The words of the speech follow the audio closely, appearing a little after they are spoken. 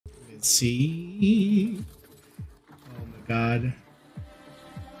Let's see. Oh my god.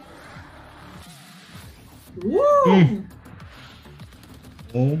 Woo!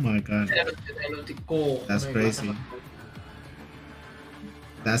 Oh my god. Erotico. That's crazy.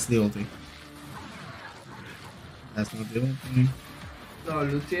 That's the ulti. That's not the ulti. No,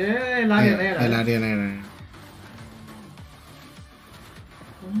 Luz tiene el área negra. El área negra.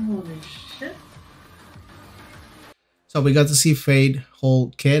 Holy shit. So we got to see Fade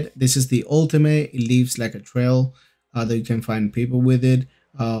whole kit. This is the ultimate. It leaves like a trail that you can find people with it.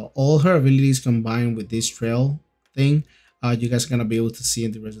 All her abilities combined with this trail thing. You guys are gonna be able to see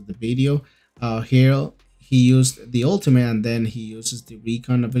in the rest of the video. Here he used the ultimate and then he uses the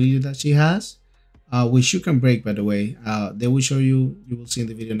recon ability that she has, which you can break, by the way. They will show you. You will see in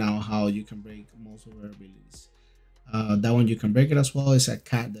the video now how you can break most of her abilities. That one you can break it as well. It's a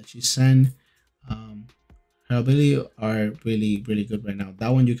cat that she sent. Her ability are really good right now. That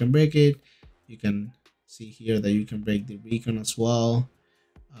one you can break it. You can see here that you can break the recon as well.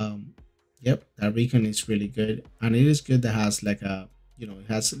 Yep, that recon is really good, and it is good that has like a, you know, it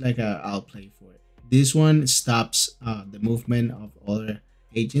has like a outplay for it. This one stops the movement of other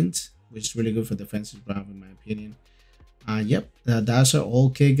agents, which is really good for defensive round in my opinion. Yep, that's our all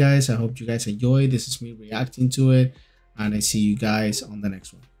kit, guys. I hope you guys enjoy. This is me reacting to it, and I see you guys on the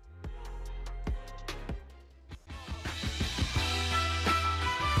next one.